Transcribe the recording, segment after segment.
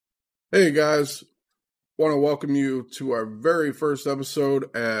Hey guys, want to welcome you to our very first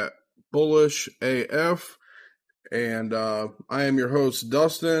episode at Bullish AF, and I am your host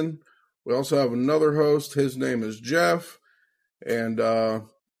Dustin. We also have another host. His name is Jeff, and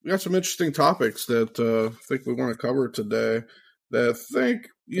we got some interesting topics that I think we want to cover today. That I think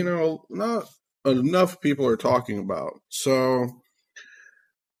not enough people are talking about. So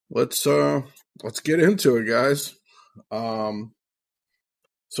let's get into it, guys. Um,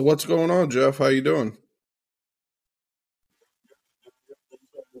 so what's going on, Jeff? How you doing?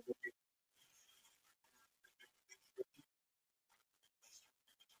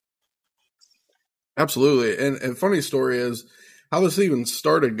 Absolutely. And funny story is how this even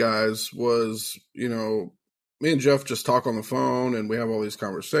started, guys, was, me and Jeff just talk on the phone and we have all these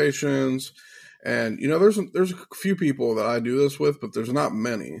conversations. And, there's a few people that I do this with, but there's not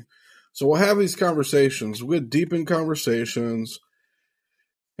many. So we'll have these conversations, we get deep in conversations,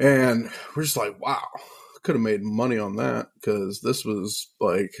 and we're just like, wow, could have made money on that because this is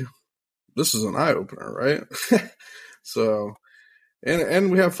an eye opener, right? So, and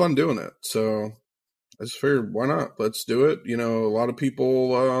we have fun doing it. So I just figured, why not? Let's do it. A lot of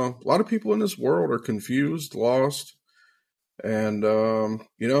people in this world are confused, lost, and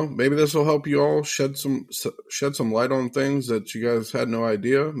maybe this will help you all shed some light on things that you guys had no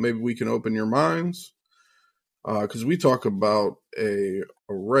idea. Maybe we can open your minds because we talk about a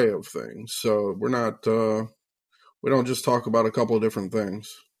array of things. So we don't just talk about a couple of different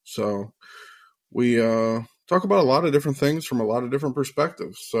things. So we talk about a lot of different things from a lot of different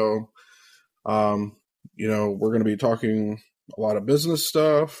perspectives. So um, we're going to be talking a lot of business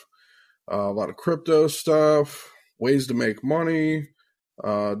stuff, a lot of crypto stuff, ways to make money,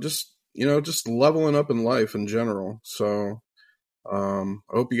 just leveling up in life in general. So I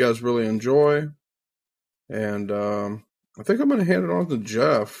hope you guys really enjoy. And I think I'm going to hand it on to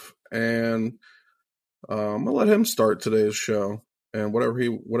Jeff, and I'm going to let him start today's show and whatever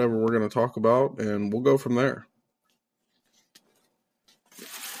we're going to talk about, and we'll go from there.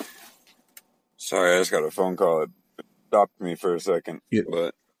 Sorry, I just got a phone call. It stopped me for a second. Yeah.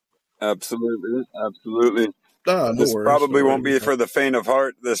 But absolutely. No This worries. probably won't be for the faint of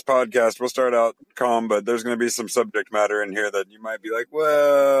heart, this podcast. We'll start out calm, but there's going to be some subject matter in here that you might be like,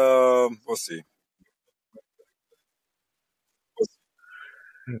 well, we'll see.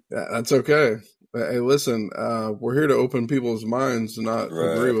 Yeah, that's okay. Hey, listen, we're here to open people's minds, not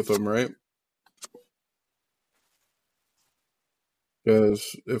agree Right. with them, right?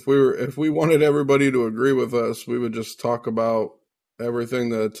 Because if we wanted everybody to agree with us, we would just talk about everything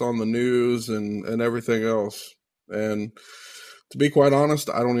that's on the news and everything else. And to be quite honest,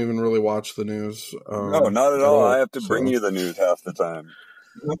 I don't even really watch the news No, not at at all. I all. have to bring So you the news half the time.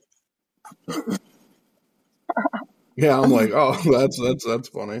 yeah, I'm like, oh, that's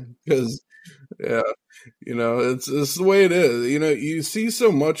funny because yeah, it's the way it is. You see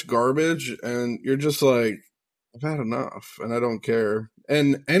so much garbage, and you're just like, I've had enough, and I don't care.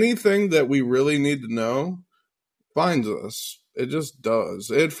 And anything that we really need to know finds us. It just does.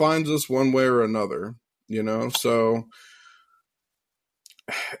 It finds us one way or another. So,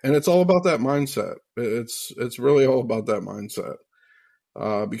 and it's all about that mindset. It's really all about that mindset.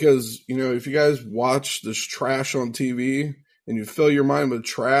 Because if you guys watch this trash on TV and you fill your mind with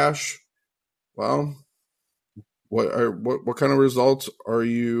trash, well, what kind of results are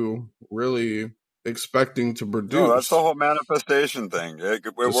you really expecting to No, that's the produce? whole manifestation thing. It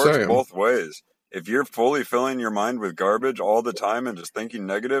Just works saying. both ways. If you're fully filling your mind with garbage all the time and just thinking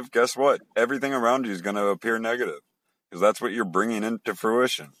negative, guess what? Everything around you is going to appear negative because that's what you're bringing into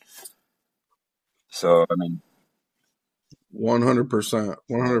fruition. So, I mean, 100%.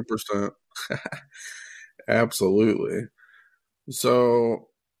 100%. Absolutely. So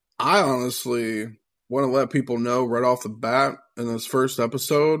I honestly want to let people know right off the bat in this first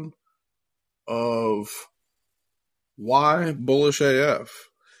episode of why bullish AF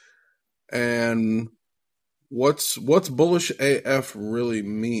and what's bullish AF really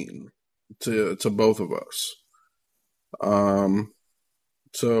mean to both of us. Um,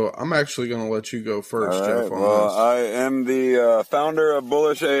 so I'm actually going to let you go all first, right. Jeff, on Well, this. I am the founder of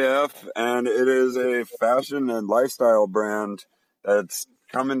Bullish AF, and it is a fashion and lifestyle brand that's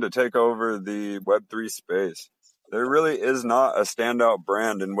coming to take over the Web3 space. There really is not a standout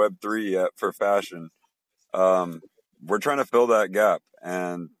brand in Web3 yet for fashion. Um, we're trying to fill that gap,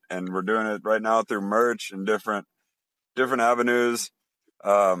 and we're doing it right now through merch and different avenues.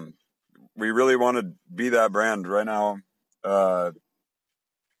 Um, we really want to be that brand right now.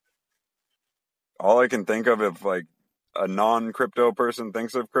 All I can think of if like a non-crypto person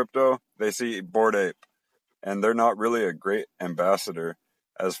thinks of crypto, they see Bored Ape, and they're not really a great ambassador.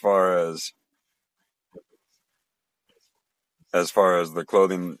 as far as the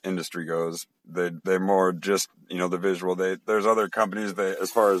clothing industry goes. They're more just, the visual. There's other companies that,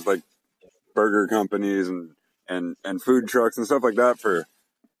 as far as like burger companies and food trucks and stuff like that for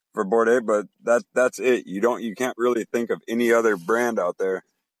Bored Ape, but that's it. You can't really think of any other brand out there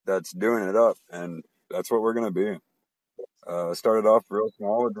that's doing it up, and that's what we're gonna be. Started off real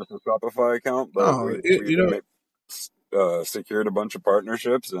small with just a Shopify account, but No, secured a bunch of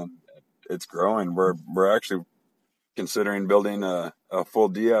partnerships, and it's growing. We're actually considering building a full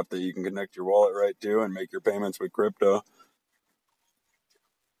D app that you can connect your wallet right to and make your payments with crypto.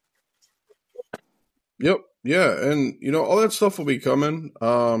 Yep. Yeah, and all that stuff will be coming.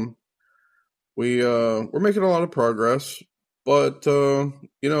 We're making a lot of progress, but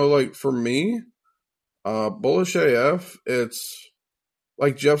like for me, Bullish AF, it's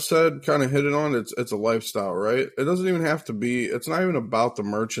like Jeff said, kind of hit it on. It's a lifestyle, right? It doesn't even have to be. It's not even about the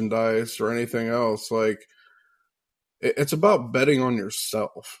merchandise or anything else. Like it's about betting on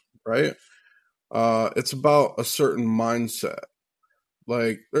yourself, right? It's about a certain mindset.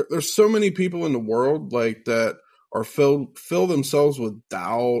 Like there's so many people in the world like that are fill themselves with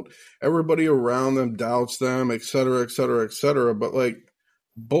doubt. Everybody around them doubts them, et cetera, et cetera, et cetera. But like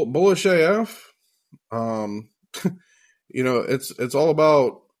Bullish AF, it's all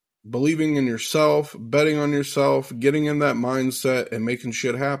about believing in yourself, betting on yourself, getting in that mindset, and making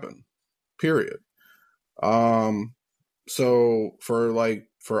shit happen. Period. So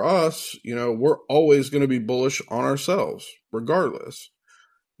for us, we're always going to be bullish on ourselves, regardless,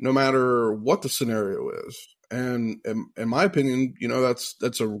 no matter what the scenario is. And in my opinion,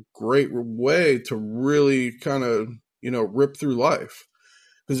 that's a great way to really kind of rip through life.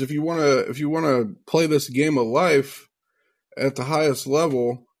 Because if you want to play this game of life at the highest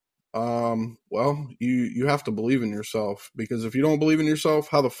level, well, you have to believe in yourself. Because if you don't believe in yourself,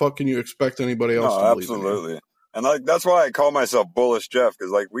 how the fuck can you expect anybody else to believe in you? Absolutely. And like that's why I call myself Bullish Jeff,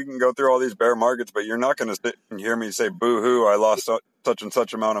 because like we can go through all these bear markets, but you're not going to sit and hear me say boo hoo, I lost such and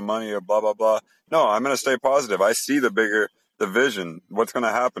such amount of money or blah blah blah. No, I'm going to stay positive. I see the vision, what's going to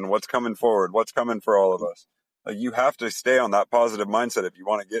happen, what's coming forward, what's coming for all of us. Like you have to stay on that positive mindset if you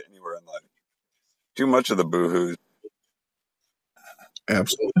want to get anywhere in life. Too much of the boo hoos.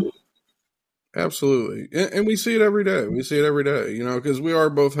 Absolutely, and we see it every day. We see it every day, because we are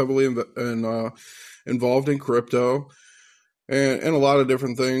both heavily involved in crypto and a lot of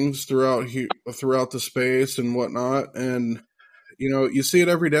different things throughout the space and whatnot. And you see it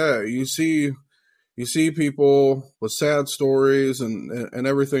every day. You see people with sad stories and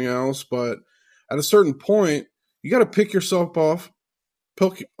everything else. But at a certain point, you got to pick yourself off.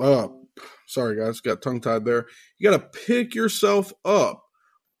 Sorry guys, got tongue tied there. You got to pick yourself up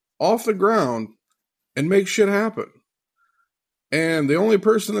off the ground and make shit happen. And the only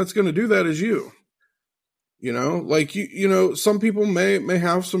person that's going to do that is you. Like some people may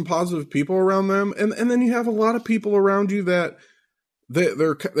have some positive people around them, and then you have a lot of people around you that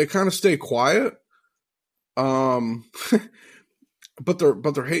they kind of stay quiet, but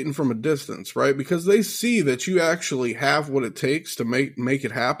they're hating from a distance, right? Because they see that you actually have what it takes to make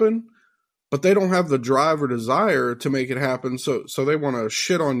it happen, but they don't have the drive or desire to make it happen. So they want to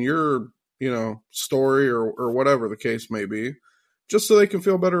shit on your story or whatever the case may be, just so they can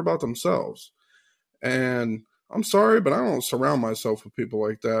feel better about themselves. And I'm sorry, but I don't surround myself with people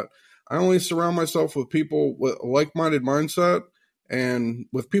like that. I only surround myself with people with a like-minded mindset and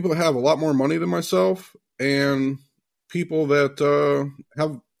with people that have a lot more money than myself and people that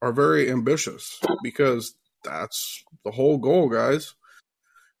are very ambitious, because that's the whole goal, guys.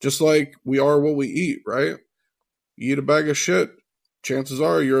 Just like we are what we eat, right? You eat a bag of shit, chances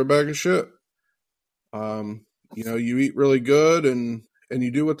are you're a bag of shit. You eat really good and you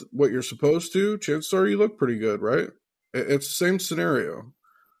do what you're supposed to, chances are you look pretty good, right? It's the same scenario.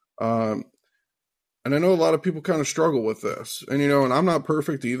 And I know a lot of people kind of struggle with this. And, and I'm not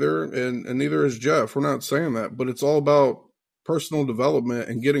perfect either, and neither is Jeff. We're not saying that, but it's all about personal development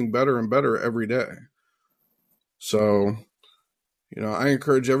and getting better and better every day. So, I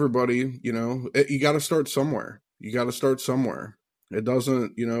encourage everybody, you got to start somewhere. You got to start somewhere. It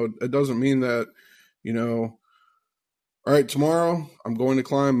doesn't mean that, all right, tomorrow I'm going to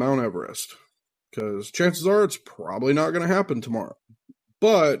climb Mount Everest, because chances are it's probably not going to happen tomorrow.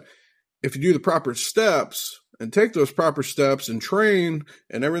 But if you do the proper steps and take those proper steps and train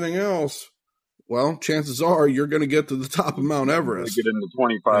and everything else, well, chances are you're going to get to the top of Mount Everest. Get into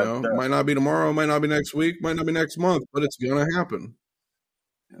 25 Might not be tomorrow, might not be next week, might not be next month, but it's going to happen.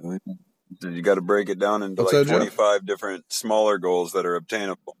 You got to break it down into 25 different smaller goals that are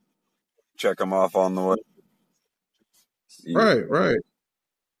obtainable. Check them off on the way. Right.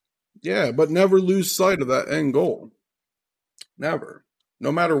 Yeah, but never lose sight of that end goal. Never.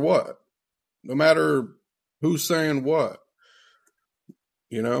 No matter what. No matter who's saying what,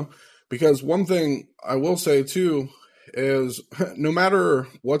 you know? Because one thing I will say too is no matter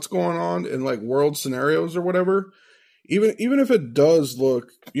what's going on in like world scenarios or whatever, even if it does look,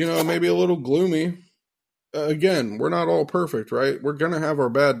 maybe a little gloomy, again, we're not all perfect, right? We're going to have our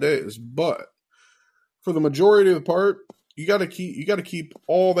bad days, but for the majority of the part, you got to keep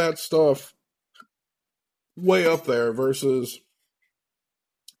all that stuff way up there versus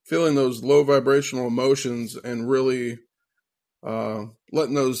feeling those low vibrational emotions and really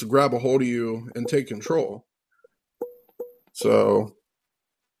letting those grab a hold of you and take control. So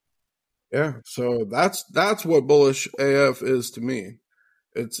yeah, so that's what bullish AF is to me.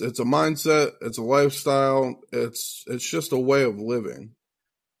 It's a mindset, it's a lifestyle, it's just a way of living.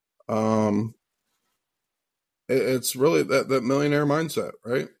 It's really that millionaire mindset,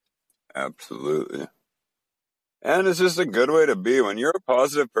 right? Absolutely. And it's just a good way to be. When you're a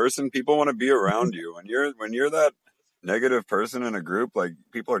positive person, people want to be around you. When you're that negative person in a group, like,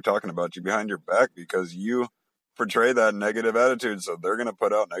 people are talking about you behind your back because you portray that negative attitude, so they're gonna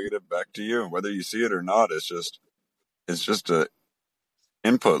put out negative back to you, whether you see it or not. It's just a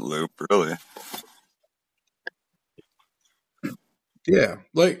input loop, really. Yeah,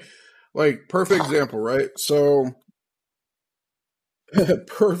 like perfect example, right? So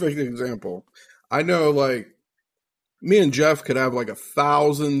perfect example. I know, like, me and Jeff could have like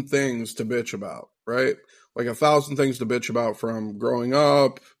 1,000 things to bitch about, right? Like 1,000 things to bitch about from growing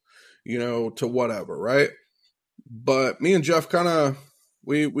up, to whatever, right? But me and Jeff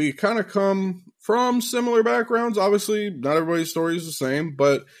we kind of come from similar backgrounds. Obviously, not everybody's story is the same,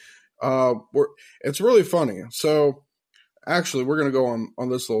 but it's really funny. So actually, we're gonna go on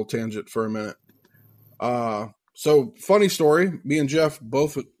this little tangent for a minute. So funny story. Me and Jeff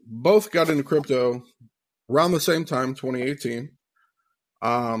both got into crypto around the same time, 2018.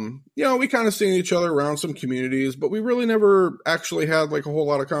 We kind of seen each other around some communities, but we really never actually had like a whole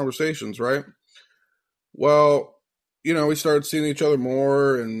lot of conversations, right? Well, we started seeing each other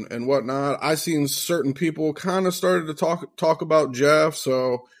more and whatnot. I seen certain people kind of started to talk about Jeff,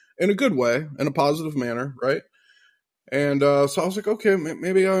 so in a good way, in a positive manner, right? And so I was like, okay,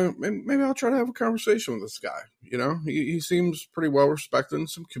 maybe I'll try to have a conversation with this guy. He seems pretty well respected in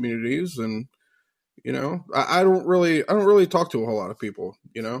some communities, and I don't really talk to a whole lot of people,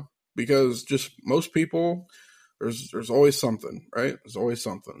 because just most people, there's always something, right? There's always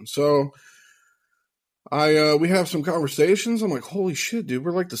something. So we have some conversations. I'm like, holy shit, dude,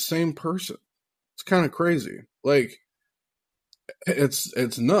 we're like the same person. It's kind of crazy. Like,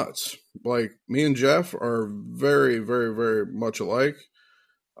 it's nuts. Like, me and Jeff are very, very, very much alike.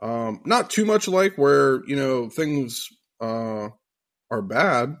 Not too much alike where, things are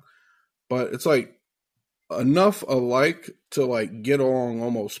bad, but it's like enough alike to like get along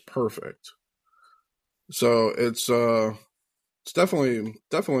almost perfect. So it's definitely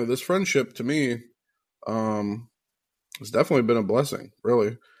this friendship to me it's definitely been a blessing,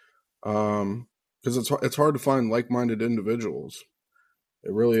 really. Because it's hard to find like-minded individuals.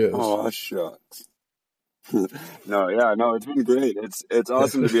 It really is. Oh, shucks. No, it's been great. It's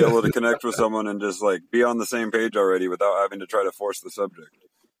awesome to be able to connect with someone and just like be on the same page already without having to try to force the subject.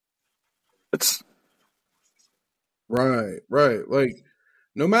 It's right. Like,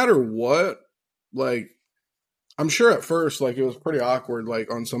 no matter what, like, I'm sure at first, like, it was pretty awkward,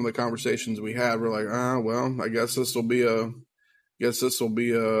 like, on some of the conversations we had. We're like, well, I guess this will be a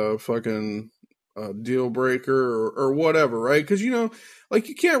fucking deal breaker or whatever, right? Because, like,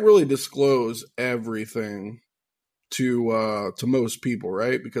 you can't really disclose everything to most people,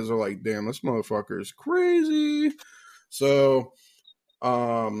 right? Because they're like, damn, this motherfucker is crazy. So,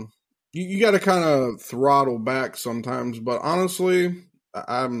 you got to kind of throttle back sometimes. But honestly,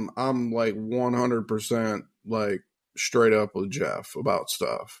 I'm like 100% like straight up with Jeff about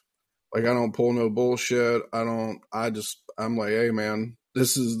stuff. Like, I don't pull no bullshit. I'm like, hey man,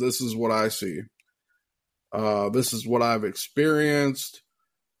 this is what I see. This is what I've experienced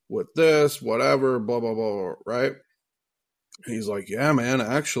with this, whatever, blah, blah, blah, right? He's like, yeah, man,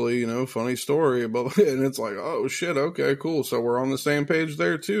 actually, funny story. But, and it's like, oh shit, okay, cool. So we're on the same page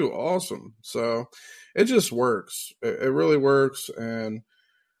there too. Awesome. So it just works. It really works. And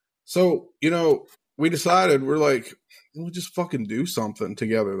so, we decided, we're like, we'll just fucking do something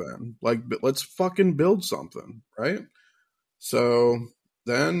together then. Like, let's fucking build something, right? So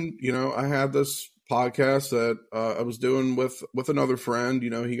then, I had this podcast that I was doing with another friend.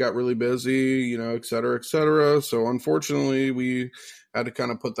 He got really busy, et cetera, et cetera. So unfortunately, we had to kind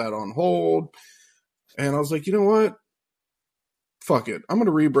of put that on hold. And I was like, you know what? fuck it. I'm going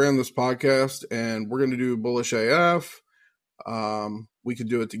to rebrand this podcast and we're going to do Bullish AF. We could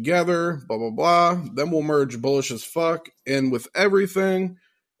do it together, blah, blah, blah. Then we'll merge Bullish as fuck in with everything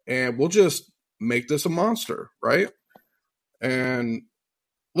and we'll just make this a monster, right? And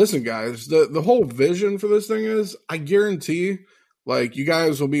listen, guys, the whole vision for this thing is, I guarantee, like, you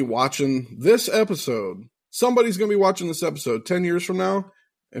guys will be watching this episode. Somebody's going to be watching this episode 10 years from now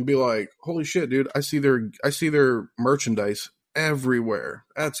and be like, holy shit, dude, I see their merchandise everywhere.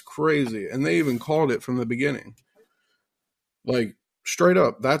 That's crazy. And they even called it from the beginning. Like, straight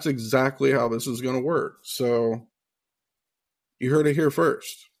up, that's exactly how this is going to work. So, you heard it here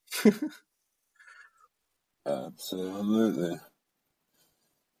first. Absolutely.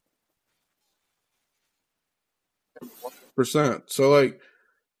 %. So, like,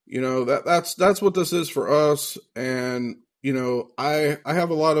 you know, that's what this is for us. And, you know, I have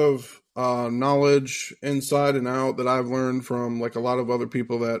a lot of knowledge inside and out that I've learned from like a lot of other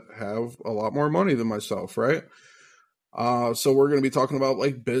people that have a lot more money than myself, right? So we're going to be talking about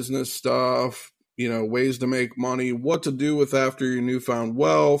like business stuff, you know, ways to make money, what to do with after your newfound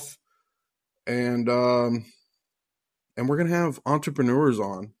wealth, and we're going to have entrepreneurs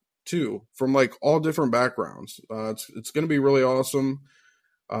on too from like all different backgrounds. It's going to be really awesome.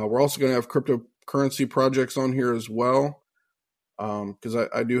 We're also going to have cryptocurrency projects on here as well, because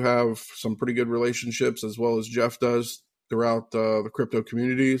I do have some pretty good relationships as well as Jeff does throughout the crypto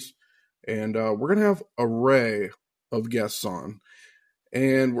communities, and we're going to have an array of guests on,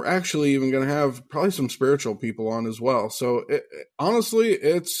 and we're actually even going to have probably some spiritual people on as well. So honestly,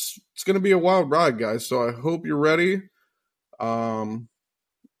 it's going to be a wild ride, guys. So I hope you're ready.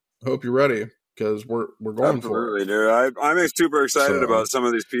 Because we're going Absolutely, for it. Dude. I'm super excited about some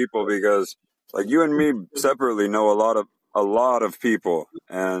of these people because, like, you and me separately know a lot of people,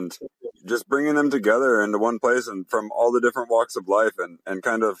 and just bringing them together into one place and from all the different walks of life and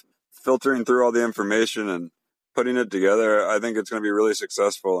kind of filtering through all the information and putting it together, I think it's going to be really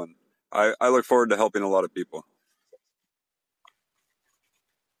successful, and I look forward to helping a lot of people.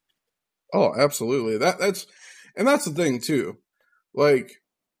 Oh, absolutely. That's the thing too. Like,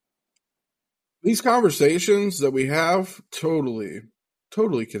 these conversations that we have totally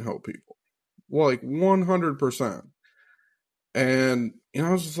can help people. Well, like 100%. And, you know,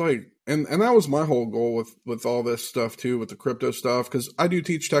 I was just like, and that was my whole goal with all this stuff too, with the crypto stuff, because I do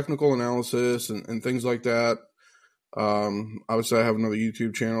teach technical analysis and things like that. Obviously I have another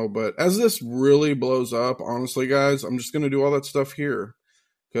YouTube channel, but as this really blows up, honestly, guys, I'm just going to do all that stuff here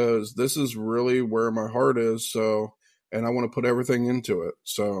because this is really where my heart is. So, and I want to put everything into it.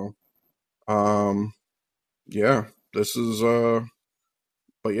 So, yeah, this is,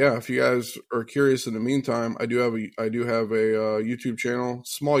 but yeah, if you guys are curious in the meantime, I do have a YouTube channel,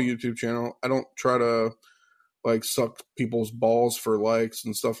 small YouTube channel. I don't try to like suck people's balls for likes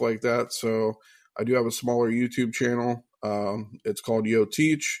and stuff like that. So I do have a smaller YouTube channel. It's called Yo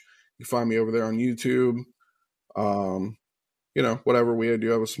Teach. You find me over there on YouTube. You know, whatever. We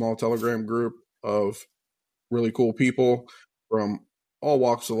do have a small Telegram group of really cool people from all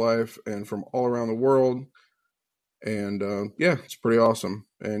walks of life and from all around the world. And yeah, it's pretty awesome.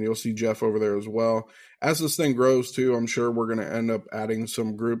 And you'll see Jeff over there as well. As this thing grows too, I'm sure we're going to end up adding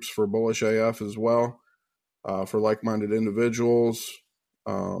some groups for Bullish AF as well, for like-minded individuals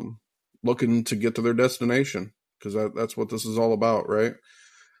looking to get to their destination, because that's what this is all about, right?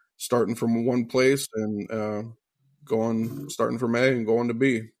 Starting from one place and starting from A and going to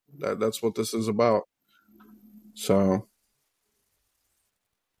B. That's what this is about. So,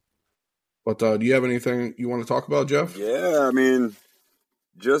 but do you have anything you want to talk about, Jeff? Yeah, I mean,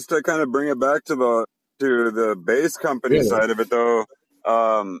 just to kind of bring it back to the base company side of it, though.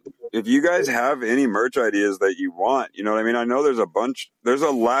 If you guys have any merch ideas that you want, you know what I mean? I know there's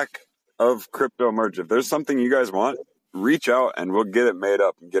a lack of crypto merch. If there's something you guys want, reach out and we'll get it made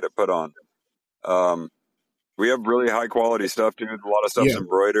up and get it put on. We have really high quality stuff, dude. A lot of stuff's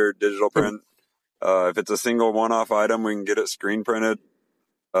embroidered, digital print. If it's a single one-off item, we can get it screen printed.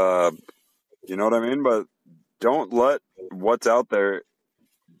 You know what I mean? But don't let what's out there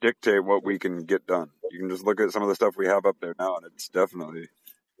dictate what we can get done. You can just look at some of the stuff we have up there now, and it's definitely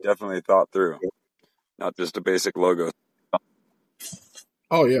thought through. Not just a basic logo.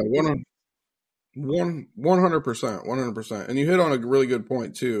 Oh yeah, 100%. And you hit on a really good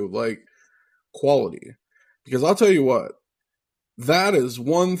point too, like quality. Because I'll tell you what, that is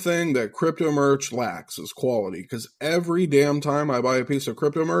one thing that crypto merch lacks, is quality. Because every damn time I buy a piece of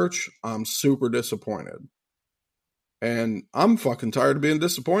crypto merch, I'm super disappointed. And I'm fucking tired of being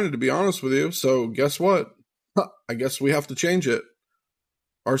disappointed, to be honest with you. So guess what? I guess we have to change it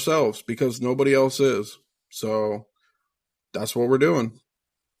ourselves because nobody else is. So that's what we're doing.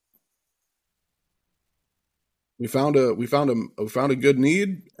 We found a good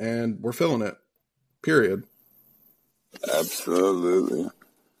need, and we're filling it. Period. Absolutely.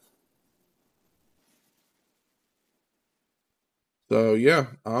 So yeah,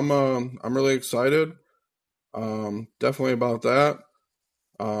 I'm really excited. Definitely about that.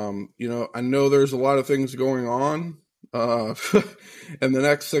 I know there's a lot of things going on in the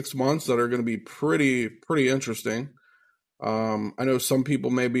next 6 months that are going to be pretty interesting. I know some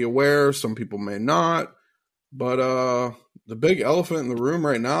people may be aware, some people may not, but the big elephant in the room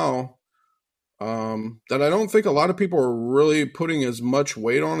right now, that I don't think a lot of people are really putting as much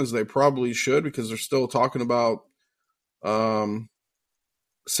weight on as they probably should, because they're still talking about um,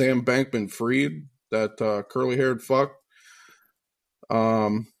 Sam Bankman-Fried, that curly-haired fuck.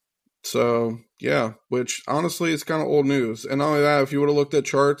 So yeah, which honestly is kind of old news. And not only that, if you would have looked at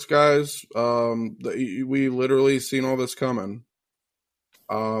charts, guys, we literally seen all this coming.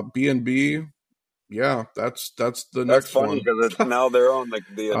 BNB, yeah, that's the That's next funny one. because now they're on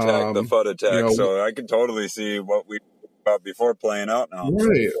the attack, the FUD attack. So I can totally see what we about before playing out now.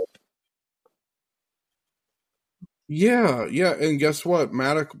 Right. Yeah, and guess what?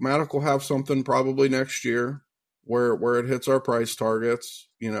 Matic will have something probably next year where it hits our price targets.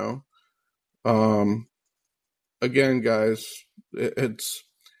 Again, guys, it's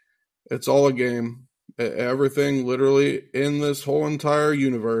all a game. Everything literally in this whole entire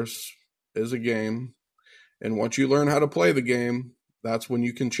universe is a game. And once you learn how to play the game, that's when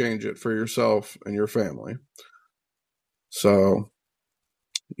you can change it for yourself and your family. So,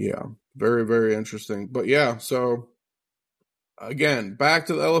 yeah, very, very interesting. But yeah, so again, back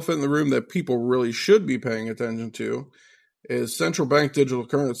to the elephant in the room that people really should be paying attention to is central bank digital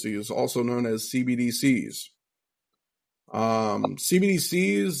currencies, also known as CBDCs.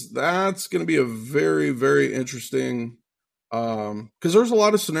 CBDCs, that's going to be a very, very interesting, because there's a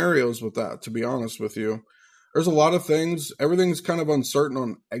lot of scenarios with that, to be honest with you. There's a lot of things. Everything's kind of uncertain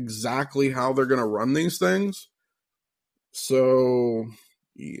on exactly how they're going to run these things. So,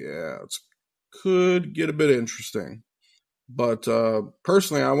 yeah, it could get a bit interesting. But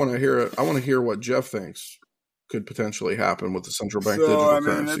personally, I want to hear it. I want to hear what Jeff thinks could potentially happen with the central bank digital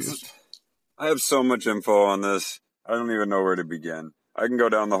currencies. I have so much info on this. I don't even know where to begin. I can go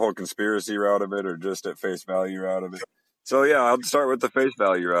down the whole conspiracy route of it or just at face value route of it. So yeah, I'll start with the face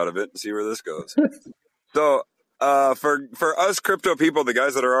value route of it and see where this goes. So for us crypto people, the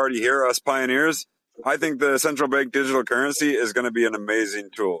guys that are already here, us pioneers, I think the central bank digital currency is going to be an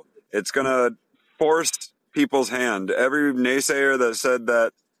amazing tool. It's going to force people's hand. Every naysayer that said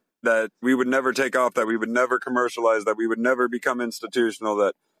that we would never take off, that we would never commercialize, that we would never become institutional,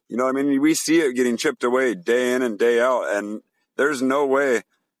 that we see it getting chipped away day in and day out, and there's no way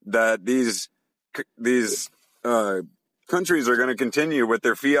that these countries are going to continue with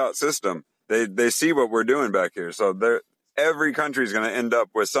their fiat system. They see what we're doing back here, so every country is going to end up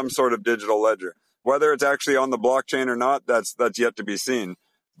with some sort of digital ledger. Whether it's actually on the blockchain or not, that's yet to be seen.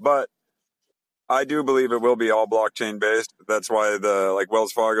 But I do believe it will be all blockchain based. That's why like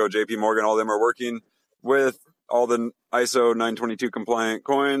Wells Fargo, JP Morgan, all of them are working with all the ISO 922 compliant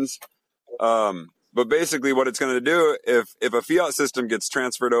coins. But basically what it's going to do, if a fiat system gets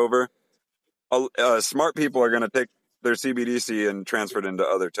transferred over, smart people are going to take their CBDC and transfer it into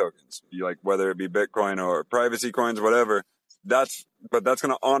other tokens, whether it be Bitcoin or privacy coins, whatever. But that's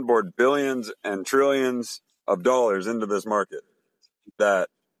going to onboard billions and trillions of dollars into this market that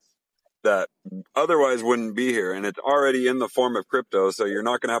otherwise wouldn't be here. And it's already in the form of crypto, so you're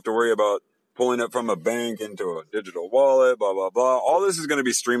not going to have to worry about pulling it from a bank into a digital wallet, blah, blah, blah. All this is going to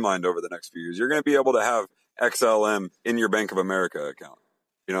be streamlined over the next few years. You're going to be able to have XLM in your Bank of America account.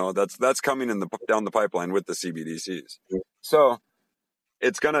 That's coming down the pipeline with the CBDCs. So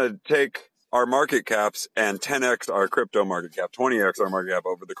it's going to take our market caps and 10x our crypto market cap, 20x our market cap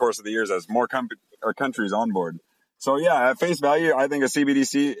over the course of the years as more our countries on board. So yeah, at face value, I think a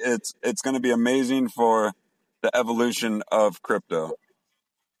CBDC, it's going to be amazing for the evolution of crypto.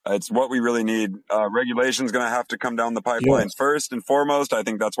 It's what we really need. Regulation is going to have to come down the pipelines first and foremost. I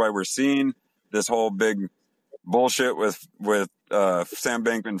think that's why we're seeing this whole big bullshit with Sam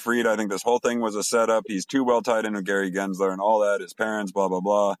Bankman-Fried. I think this whole thing was a setup. He's too well tied in with Gary Gensler and all that. His parents, blah, blah,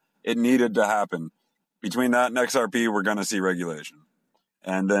 blah. It needed to happen. Between that and XRP, we're going to see regulation.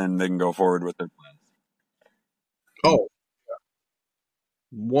 And then they can go forward with their plan. Oh,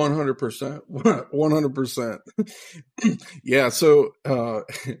 100%. 100%. Yeah, so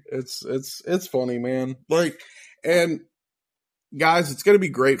it's funny, man. And guys, it's going to be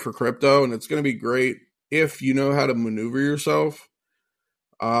great for crypto, and it's going to be great if you know how to maneuver yourself.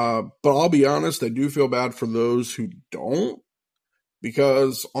 But I'll be honest, I do feel bad for those who don't,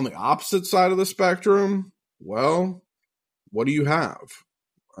 because on the opposite side of the spectrum, well, what do you have?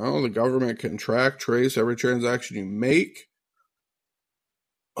 Well, the government can track, trace every transaction you make.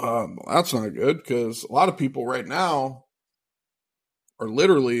 That's not good, because a lot of people right now are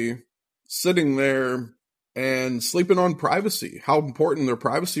literally sitting there and sleeping on privacy, how important their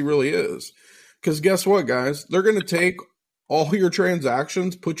privacy really is. Because guess what, guys? They're going to take all your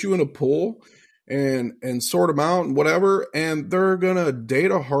transactions, put you in a pool, and sort them out and whatever, and they're going to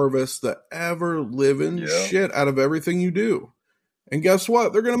data harvest the ever living shit out of everything you do. And guess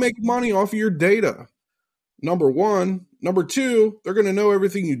what? They're going to make money off of your data. Number one. Number two, they're going to know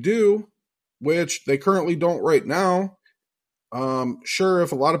everything you do, which they currently don't right now. Sure,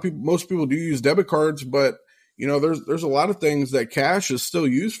 if most people do use debit cards, but you know, there's a lot of things that cash is still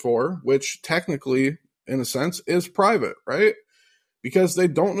used for, which technically, in a sense, is private, right? Because they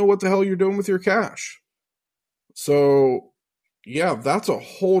don't know what the hell you're doing with your cash. So, yeah, that's a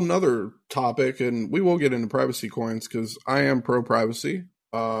whole nother topic, and we will get into privacy coins because I am pro privacy.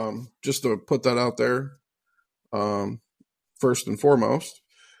 Just to put that out there, first and foremost.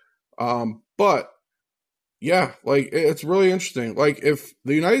 But yeah, like it's really interesting. Like if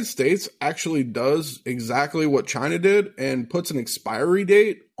the United States actually does exactly what China did and puts an expiry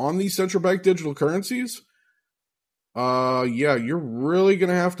date on these central bank digital currencies, yeah, you're really going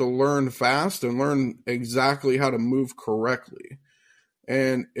to have to learn fast and learn exactly how to move correctly.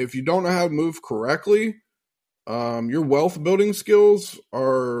 And if you don't know how to move correctly, your wealth building skills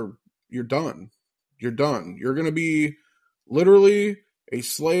you're done. You're done. You're going to be literally a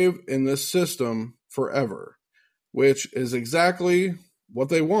slave in this system forever, which is exactly what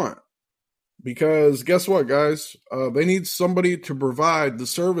they want. Because guess what, guys? They need somebody to provide the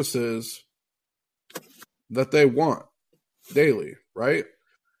services that they want daily, right?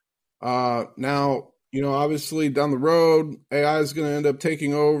 Now, you know, obviously down the road, AI is going to end up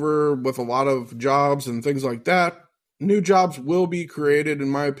taking over with a lot of jobs and things like that. New jobs will be created, in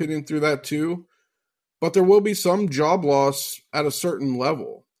my opinion, through that too. But there will be some job loss at a certain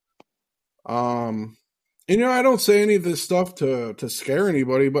level. And, you know, I don't say any of this stuff to scare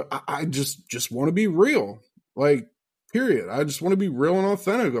anybody, but I just want to be real. Like, period. I just want to be real and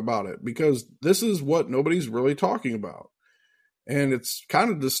authentic about it, because this is what nobody's really talking about. And it's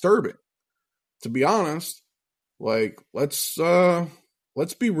kind of disturbing, to be honest. Like, let's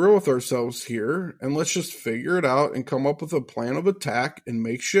be real with ourselves here, and let's just figure it out and come up with a plan of attack and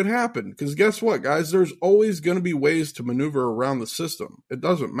make shit happen. Because guess what, guys? There's always going to be ways to maneuver around the system. It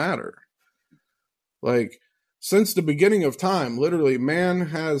doesn't matter. Like, since the beginning of time, literally, man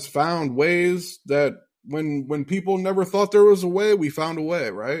has found ways that when people never thought there was a way, we found a way,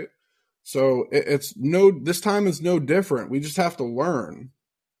 right? So this time is no different. We just have to learn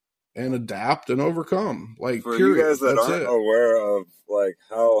and adapt and overcome. Like, for period. you guys that That's aren't it. aware of like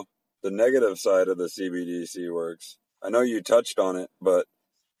how the negative side of the CBDC works, I know you touched on it, but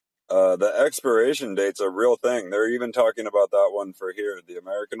the expiration date's a real thing. They're even talking about that one for here, the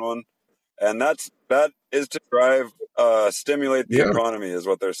American one, and that is to stimulate the economy, is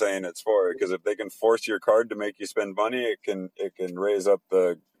what they're saying it's for. Because if they can force your card to make you spend money, it can raise up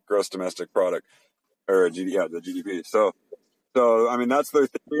the gross domestic product, or the GDP. So I mean, that's their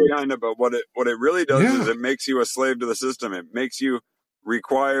theory behind it. But what it really does is it makes you a slave to the system. It makes you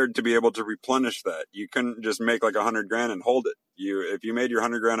required to be able to replenish that. You couldn't just make like $100,000 and hold it. If you made your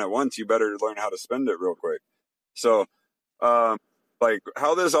 $100,000 at once, you better learn how to spend it real quick. So, like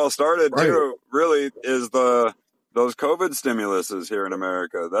how this all started too, really is those COVID stimuluses here in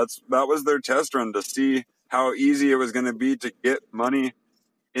America. That was their test run to see how easy it was going to be to get money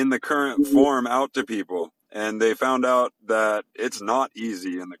in the current form out to people. And they found out that it's not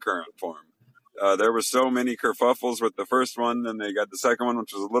easy in the current form. There were so many kerfuffles with the first one, and they got the second one,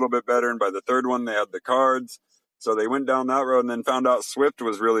 which was a little bit better. And by the third one, they had the cards. So they went down that road and then found out Swift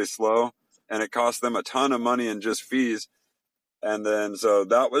was really slow, and it cost them a ton of money in just fees. And then, so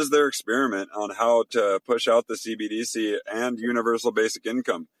that was their experiment on how to push out the CBDC and universal basic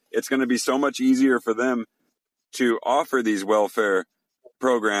income. It's going to be so much easier for them to offer these welfare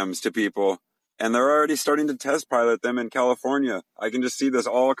programs to people. And they're already starting to test pilot them in California. I can just see this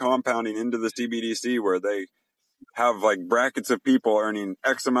all compounding into the CBDC, where they have like brackets of people earning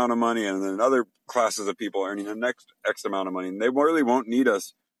X amount of money and then other classes of people earning the next X amount of money. And they really won't need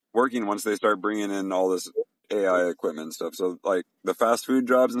us working once they start bringing in all this AI equipment and stuff. So like the fast food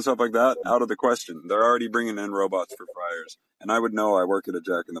jobs and stuff like that, out of the question. They're already bringing in robots for fryers. And I would know, I work at a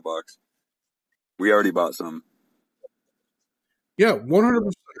Jack in the Box. We already bought some. Yeah,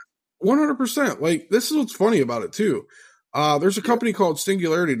 100%. 100%. Like, this is what's funny about it too. There's a company called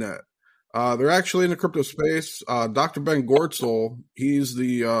Singularity Net. They're actually in the crypto space. Dr. Ben Gortzel, he's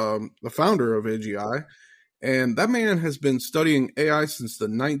the founder of AGI, and that man has been studying AI since the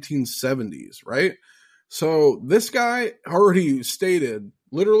 1970s, right? So this guy already stated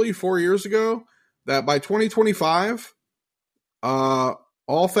literally 4 years ago that by 2025,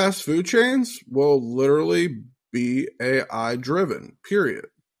 all fast food chains will literally be AI driven, period.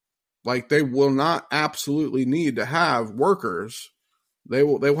 Like they will not absolutely need to have workers. They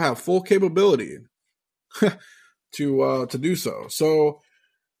will have full capability to do so. So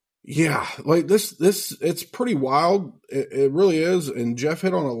yeah, like this it's pretty wild. It really is. And Jeff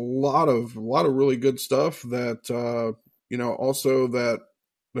hit on a lot of really good stuff that also that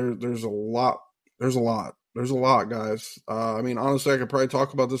there's a lot, guys. I mean, honestly, I could probably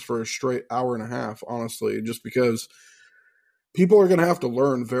talk about this for a straight hour and a half, honestly, just because people are going to have to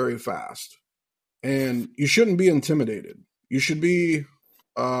learn very fast, and you shouldn't be intimidated. You should be,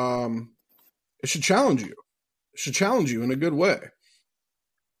 it should challenge you. It should challenge you in a good way.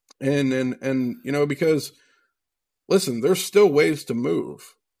 And because listen, there's still ways to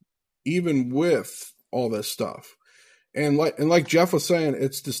move, even with all this stuff. And like Jeff was saying,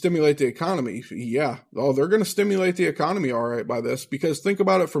 it's to stimulate the economy. Yeah. Oh, they're going to stimulate the economy all right by this, because think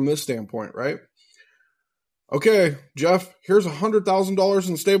about it from this standpoint, right? Okay, Jeff, here's $100,000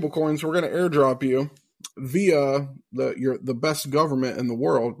 in stable coins. We're going to airdrop you via the best government in the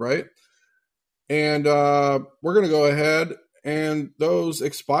world, right? And we're going to go ahead and those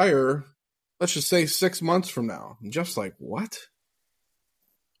expire, let's just say 6 months from now. And Jeff's like, what?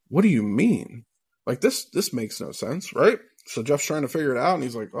 What do you mean? Like this makes no sense, right? So Jeff's trying to figure it out, and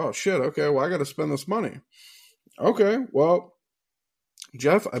he's like, oh shit, okay, well I got to spend this money. Okay, well,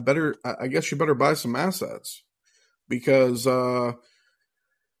 Jeff, I guess you better buy some assets, because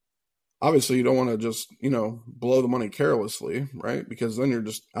obviously you don't want to just, blow the money carelessly, right? Because then you're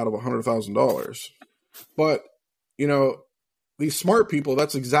just out of $100,000. But, these smart people,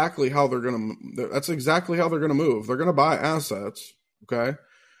 that's exactly how they're going to move. They're going to buy assets, okay,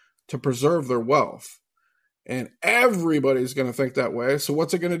 to preserve their wealth. And everybody's going to think that way. So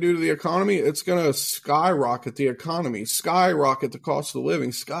what's it going to do to the economy? It's going to skyrocket the economy, skyrocket the cost of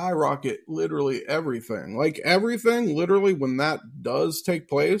living, skyrocket literally everything. Like everything, literally, when that does take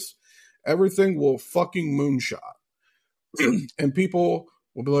place, everything will fucking moonshot. And people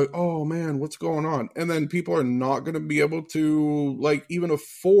will be like, oh man, what's going on? And then people are not going to be able to even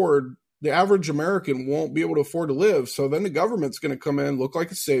afford, the average American won't be able to afford to live. So then the government's going to come in, look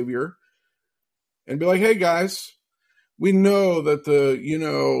like a savior, and be like, hey guys, we know that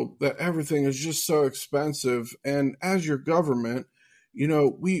that everything is just so expensive. And as your government,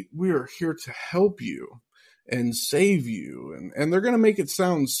 we are here to help you and save you. And they're going to make it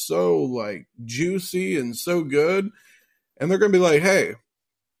sound so juicy and so good. And they're going to be like, hey,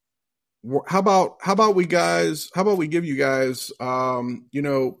 how about we give you guys,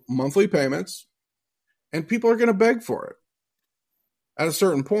 monthly payments, and people are going to beg for it at a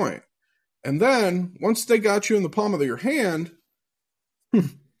certain point. And then once they got you in the palm of your hand,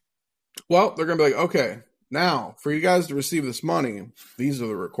 well, they're going to be like, okay, now for you guys to receive this money, these are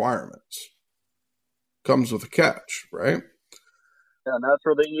the requirements. Comes with a catch, right? Yeah, and that's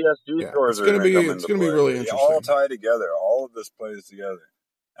where the ESG stores are going to come into play. It's going to be really interesting. They all tie together. All of this plays together.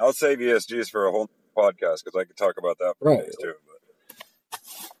 I'll save ESGs for a whole podcast, because I could talk about that for days too.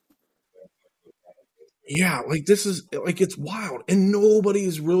 Yeah, this is it's wild, and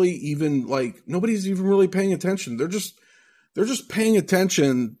nobody's even really paying attention. They're just paying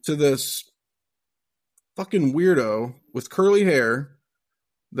attention to this fucking weirdo with curly hair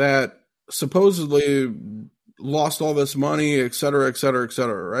that supposedly lost all this money, et cetera, et cetera, et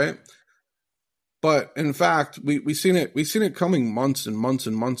cetera, right? But in fact, we seen it coming months and months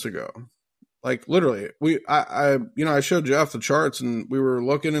and months ago. Like literally, I showed Jeff the charts, and we were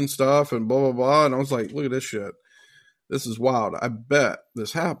looking and stuff and blah, blah, blah. And I was like, look at this shit. This is wild. I bet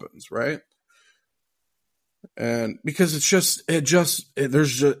this happens, right? And because it's just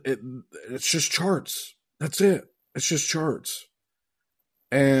charts. That's it. It's just charts.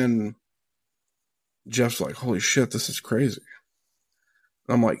 And Jeff's like, holy shit, this is crazy.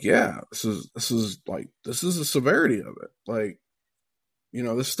 And I'm like, yeah, this is the severity of it.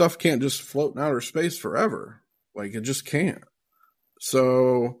 This stuff can't just float in outer space forever. It just can't.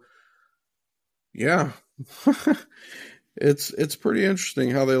 So, yeah, it's pretty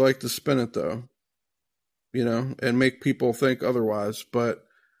interesting how they like to spin it, though, and make people think otherwise. But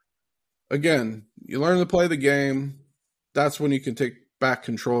again, you learn to play the game. That's when you can take back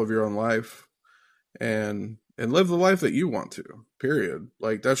control of your own life and live the life that you want to, period.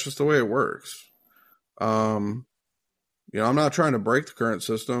 That's just the way it works. I'm not trying to break the current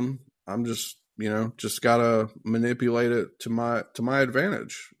system. I'm just, just gotta manipulate it to my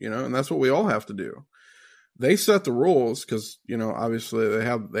advantage, and that's what we all have to do. They set the rules because, obviously they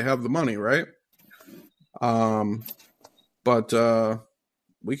have the money, right? But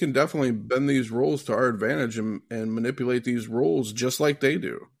we can definitely bend these rules to our advantage and manipulate these rules just like they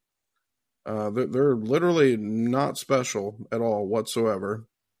do. They're literally not special at all whatsoever.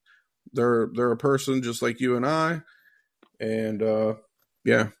 They're a person just like you and I, and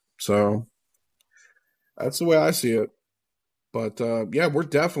yeah. So that's the way I see it. But yeah, we're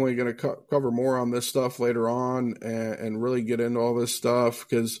definitely going to cover more on this stuff later on and really get into all this stuff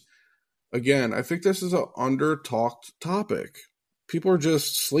because, again, I think this is an under-talked topic. People are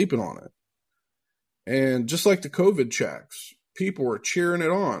just sleeping on it. And just like the COVID checks, people are cheering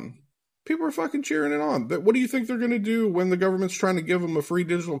it on. People are fucking cheering it on. But what do you think they're going to do when the government's trying to give them a free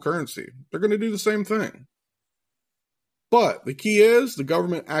digital currency? They're going to do the same thing. But the key is the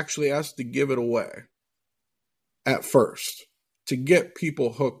government actually has to give it away at first to get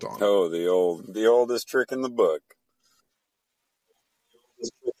people hooked on it. Oh, the oldest trick in the book.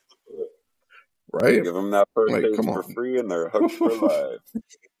 Right? Give them that first Like, page come for on. free and they're hooked for life.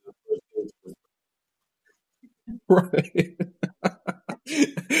 Right.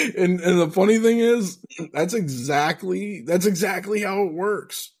 And the funny thing is, that's exactly how it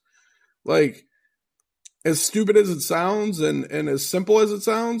works. Like, as stupid as it sounds and as simple as it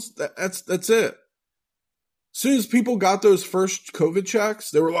sounds, that's it. As soon as people got those first COVID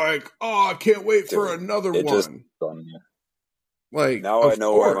checks, they were like, "Oh, I can't wait for another one." Just like, now I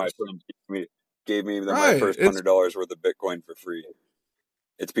know why my friend gave me my first $100 worth of Bitcoin for free.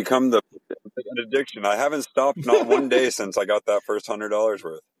 It's become an addiction. I haven't stopped not one day since I got that first $100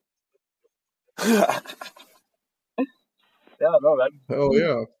 worth. Yeah, no, that. Hell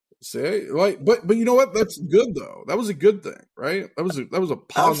yeah. See, but you know what? That's good though. That was a good thing, right? That was a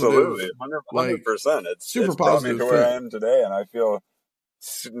positive. Absolutely, 100%. It's super brought positive me to where I am today, and I feel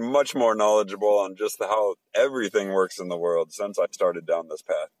much more knowledgeable on just how everything works in the world since I started down this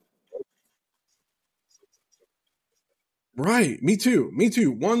path. Right. Me too.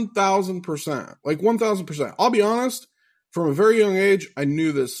 1,000%. Like 1,000%. I'll be honest. From a very young age, I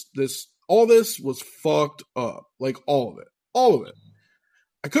knew all this was fucked up. Like all of it.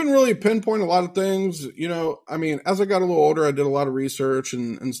 I couldn't really pinpoint a lot of things. I mean, as I got a little older, I did a lot of research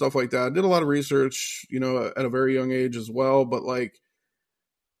and stuff like that. I did a lot of research, at a very young age as well. But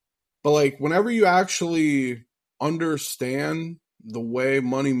whenever you actually understand the way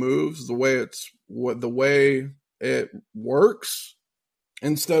money moves, the way it works,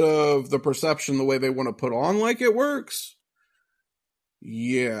 instead of the perception the way they want to put on like it works,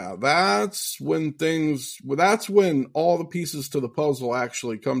 yeah, that's when all the pieces to the puzzle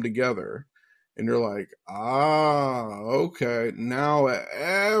actually come together. And you're like, okay, now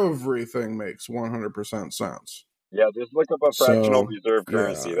everything makes 100% sense. Yeah, just look up a fractional reserve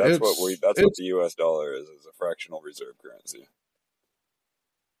currency. That's what the US dollar is a fractional reserve currency.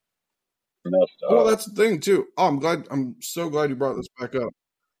 Well, that's the thing too. I'm so glad you brought this back up.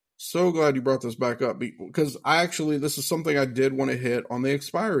 So glad you brought this back up because this is something I did want to hit on the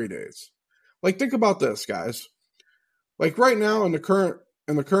expiry dates. Like, think about this, guys. Like right now in the current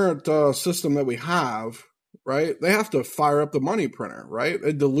system that we have, right? They have to fire up the money printer, right?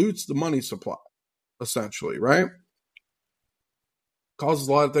 It dilutes the money supply, essentially, right? Causes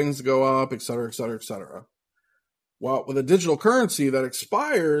a lot of things to go up, et cetera, et cetera, et cetera. Well, with a digital currency that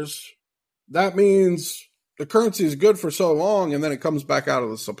expires, that means the currency is good for so long and then it comes back out of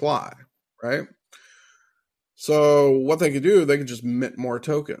the supply, right? So what they could do, they could just mint more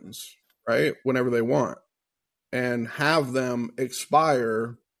tokens, right? Whenever they want and have them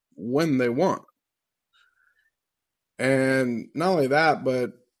expire when they want. And not only that,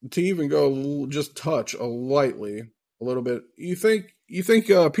 but to even go just touch a little bit, you think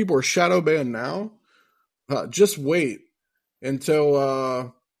people are shadow banned now? Just wait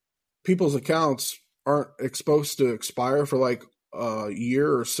until people's accounts aren't exposed to expire for like a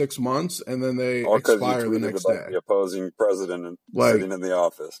year or 6 months, and then they expire the next day. The opposing president and sitting in the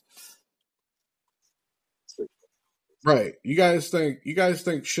office. Right. You guys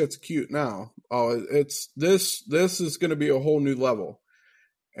think shit's cute now. Oh, this is going to be a whole new level.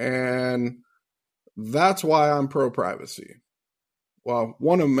 And that's why I'm pro privacy. Well,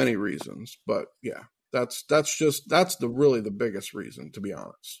 one of many reasons, but yeah, that's really the biggest reason, to be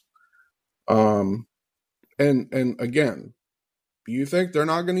honest. And again, you think they're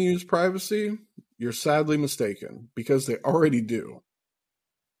not going to use privacy? You're sadly mistaken, because they already do.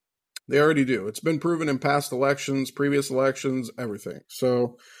 They already do. It's been proven in past elections, previous elections, everything.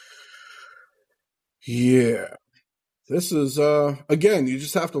 So, yeah. this is again, you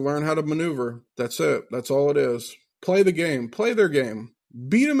just have to learn how to maneuver. That's it. That's all it is. Play the game. Play their game.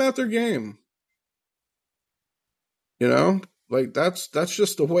 Beat them at their game. You know? Like that's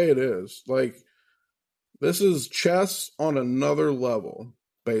just the way it is. Like this is chess on another level,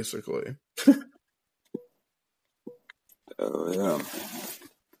 basically. Oh yeah.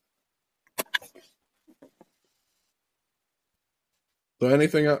 So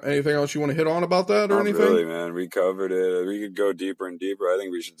anything else you want to hit on about that or Not anything? really, man. We covered it. We could go deeper and deeper. I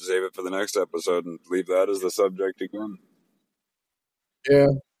think we should save it for the next episode and leave that as the subject again. Yeah,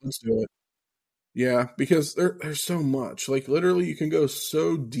 let's do it. Yeah, because there's so much. Like literally you can go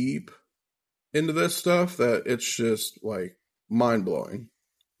so deep into this stuff that it's just like mind blowing.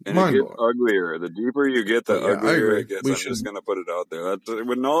 And it gets uglier. The deeper you get, the uglier it gets. I'm just going to put it out there.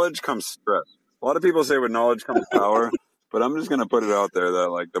 With knowledge comes stress. A lot of people say with knowledge comes power, but I'm just going to put it out there that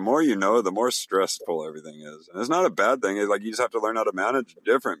like the more you know, the more stressful everything is. And it's not a bad thing. It's like you just have to learn how to manage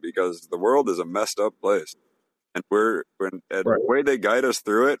different because the world is a messed up place. And the way they guide us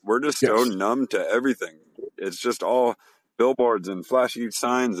through it, we're just so numb to everything. It's just all billboards and flashy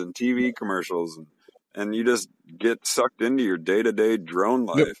signs and TV commercials and you just get sucked into your day-to-day drone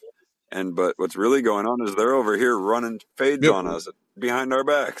life. But what's really going on is they're over here running fades on us behind our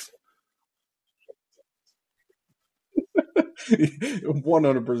backs.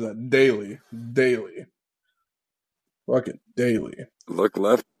 100% daily, fucking daily. Look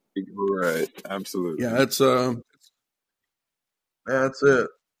left, go right. Absolutely. Yeah, that's it.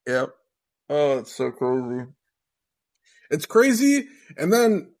 Yep. Oh, it's so crazy. It's crazy, and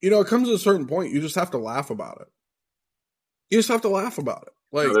then it comes to a certain point. You just have to laugh about it. You just have to laugh about it.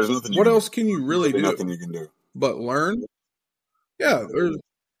 Like, what else can you really do? Nothing you can do but learn. Yeah, there's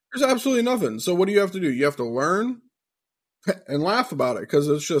absolutely nothing. So what do you have to do? You have to learn and laugh about it because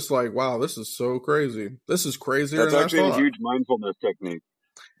it's just like, wow, this is so crazy. This is crazier. That's actually a huge mindfulness technique.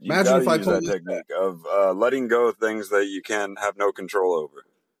 Imagine if I told that technique of letting go of things that you can have no control over.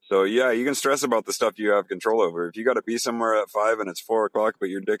 So yeah, you can stress about the stuff you have control over. If you got to be somewhere at 5 and it's 4 o'clock, but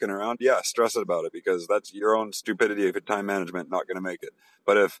you're dicking around, yeah, stress about it because that's your own stupidity of time management not going to make it.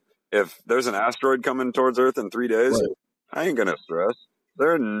 But if there's an asteroid coming towards Earth in 3 days, I ain't gonna stress.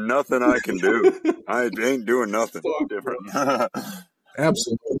 There's nothing I can do. I ain't doing nothing different.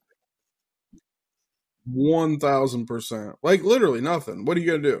 Absolutely. 1,000%. Like literally nothing. What are you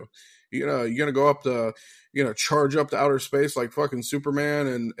gonna do? You're gonna go up to, charge up to outer space like fucking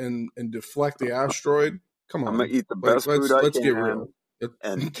Superman and deflect the asteroid? Come on. I'm gonna eat the best food I can get real.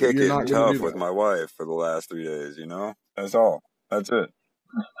 And kick it tough with my wife for the last 3 days. That's all. That's it.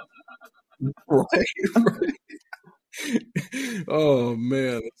 Right. Oh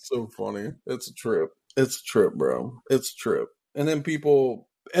man, it's so funny. It's a trip. It's a trip, bro. It's a trip. And then people.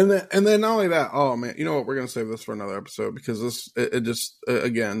 And then not only that, oh man, you know what? We're gonna save this for another episode because it just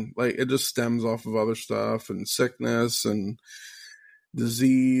again like it just stems off of other stuff and sickness and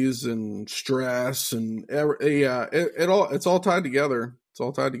disease and stress and it's all tied together. It's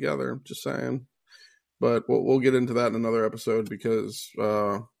all tied together. Just saying, but we'll get into that in another episode because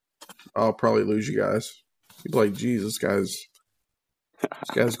I'll probably lose you guys. You'd be like, Jesus, this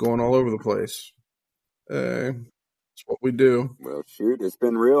guy's going all over the place. It's what we do. Well, shoot, it's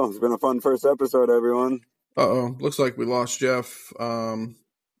been real. It's been a fun first episode, everyone. Looks like we lost Jeff.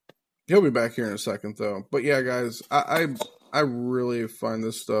 He'll be back here in a second, though. But yeah, guys, I really find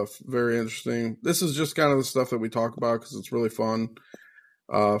this stuff very interesting. This is just kind of the stuff that we talk about because it's really fun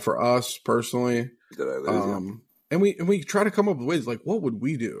for us personally. Did I lose him? And we try to come up with ways like, what would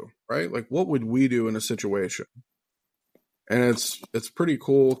we do, right? Like, what would we do in a situation? And it's pretty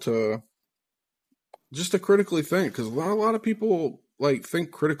cool to critically think because a lot of people like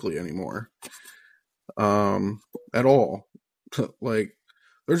think critically anymore, at all. Like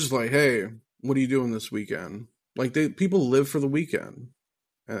they're just like, hey, what are you doing this weekend? Like people live for the weekend,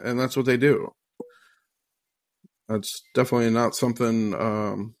 and that's what they do. That's definitely not something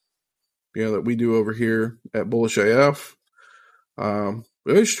that we do over here at Bullish AF. We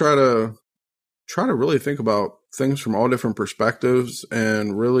always try to really think about things from all different perspectives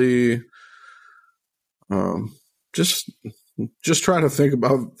and really just try to think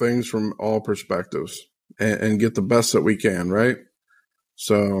about things from all perspectives and get the best that we can, right?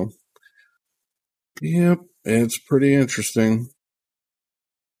 So, yep, it's pretty interesting.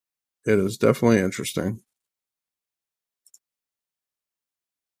 It is definitely interesting.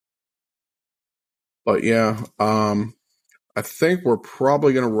 But yeah, I think we're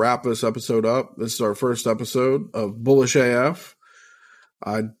probably going to wrap this episode up. This is our first episode of Bullish AF.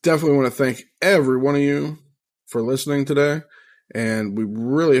 I definitely want to thank every one of you for listening today. And we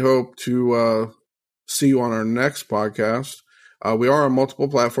really hope to see you on our next podcast. We are on multiple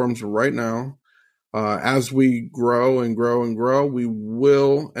platforms right now. As we grow and grow and grow, we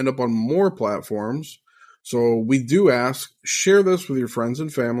will end up on more platforms. So we do ask, share this with your friends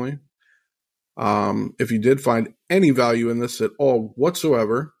and family. If you did find any value in this at all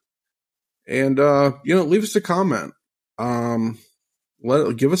whatsoever, and leave us a comment.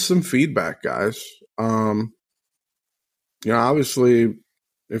 Give us some feedback, guys. Obviously,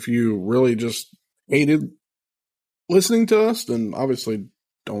 if you really just hated listening to us, then obviously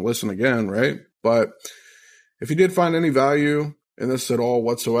don't listen again, right? But if you did find any value in this at all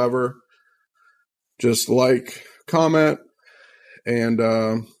whatsoever, just like, comment, and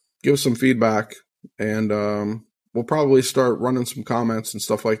give us some feedback. And we'll probably start running some comments and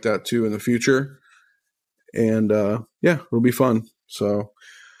stuff like that too in the future. And it'll be fun. So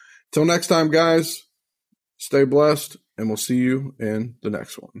till next time, guys, stay blessed, and we'll see you in the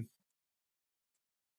next one.